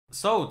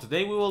So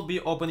today we will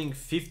be opening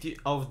 50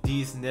 of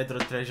these Nether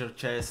Treasure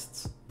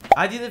Chests.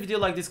 I did a video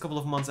like this a couple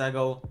of months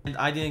ago and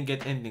I didn't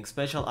get anything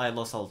special. I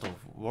lost a lot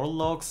of world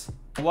locks.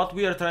 What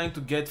we are trying to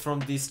get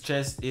from this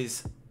chest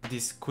is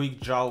these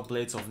Quickdraw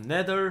Blades of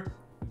Nether,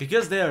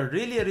 because they are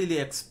really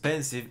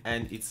expensive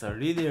and it's a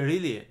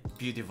really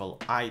beautiful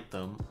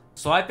item.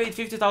 So I paid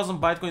 50,000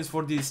 Bitcoins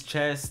for these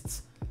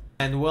chests.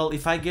 And well,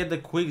 if I get the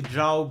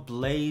Quickdraw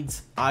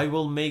Blades, I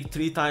will make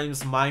 3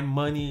 times my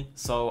money,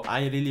 so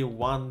I really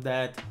want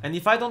that. And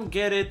if I don't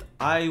get it,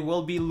 I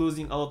will be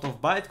losing a lot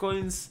of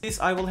Bitcoins. This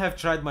I will have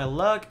tried my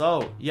luck.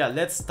 So yeah,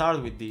 let's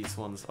start with these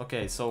ones.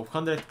 Okay, so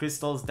 100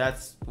 crystals,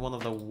 that's one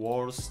of the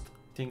worst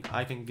thing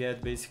I can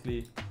get,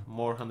 basically.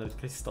 More 100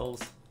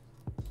 crystals.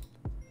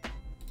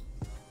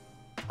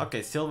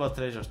 Okay, silver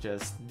treasure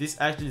chest. This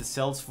actually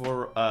sells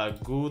for a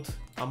good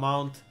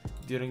amount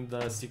during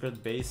the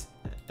secret base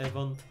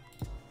event.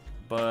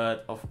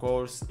 But of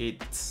course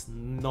it's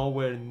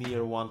nowhere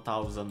near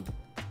 1000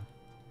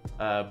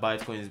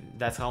 Bitcoins.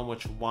 That's how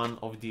much one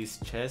of these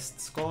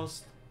chests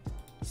cost.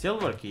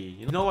 Silver key.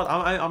 You know what?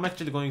 I'm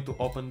actually going to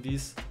open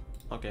this.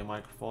 Okay,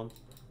 microphone.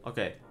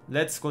 Okay,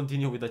 let's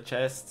continue with the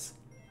chests.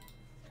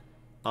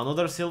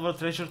 Another silver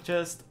treasure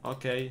chest.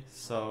 Okay,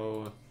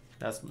 so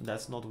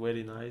that's not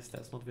very nice.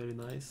 That's not very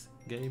nice,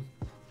 game.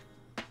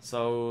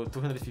 So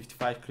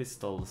 255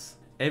 crystals.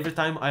 Every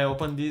time I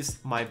open this,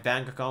 my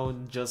bank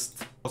account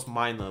just goes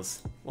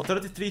minus. Well,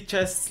 33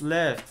 chests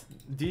left.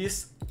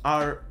 These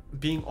are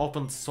being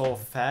opened so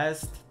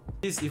fast.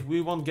 Please, if we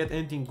won't get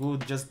anything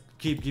good, just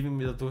keep giving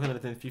me the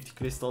 250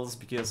 crystals,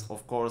 because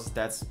of course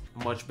that's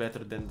much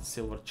better than the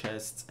silver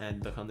chests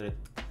and the 100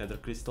 nether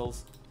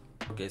crystals.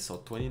 Okay, so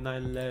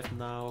 29 left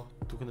now.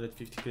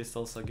 250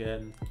 crystals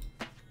again.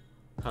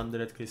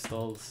 100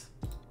 crystals.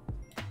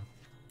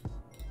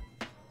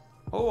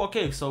 Oh,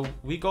 okay, so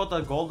we got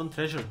a golden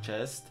treasure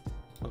chest.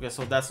 Okay,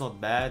 so that's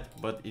not bad,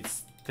 but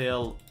it's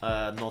still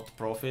not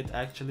profit,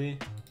 actually,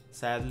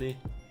 sadly.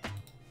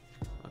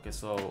 Okay,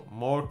 so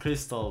more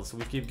crystals.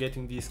 We keep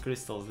getting these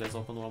crystals. Let's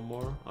open one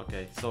more.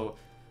 Okay, so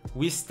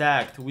we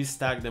stacked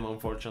them,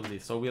 unfortunately.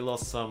 So we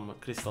lost some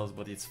crystals,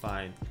 but it's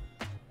fine.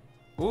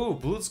 Ooh,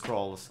 blood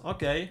scrolls.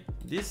 Okay,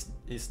 this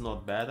is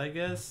not bad, I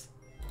guess.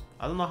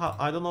 I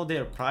don't know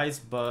their price,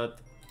 but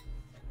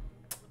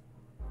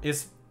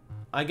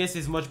I guess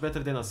it's much better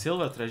than a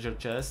silver treasure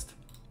chest.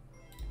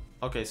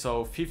 Okay,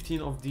 so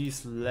 15 of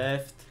these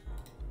left.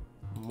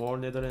 More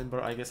nether ember.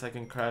 I guess I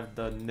can craft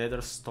the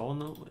nether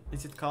stone.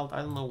 Is it called?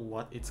 I don't know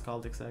what it's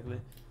called exactly.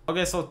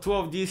 Okay, so 2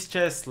 of these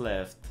chests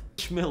left.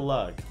 Wish me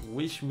luck.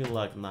 Wish me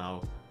luck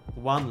now.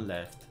 1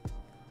 left.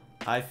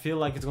 I feel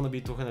like it's gonna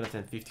be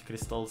 250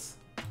 crystals.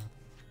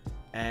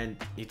 And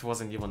it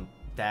wasn't even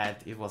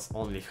that. It was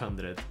only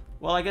 100.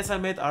 Well, I guess I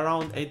made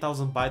around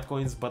 8,000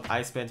 Bitcoins, but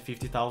I spent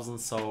 50,000,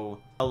 so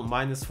well,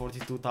 minus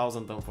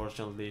 42,000,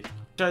 unfortunately.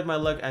 Tried my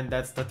luck, and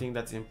that's the thing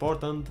that's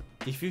important.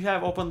 If you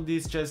have opened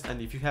this chest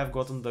and if you have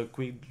gotten the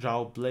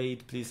Quickdraw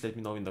Blade, please let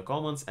me know in the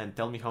comments and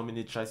tell me how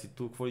many tries it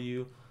took for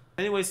you.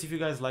 Anyways, if you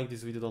guys like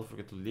this video, don't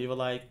forget to leave a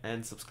like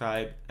and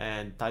subscribe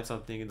and type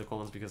something in the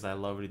comments, because I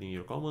love reading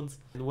your comments.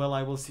 And well,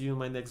 I will see you in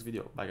my next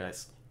video. Bye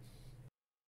guys.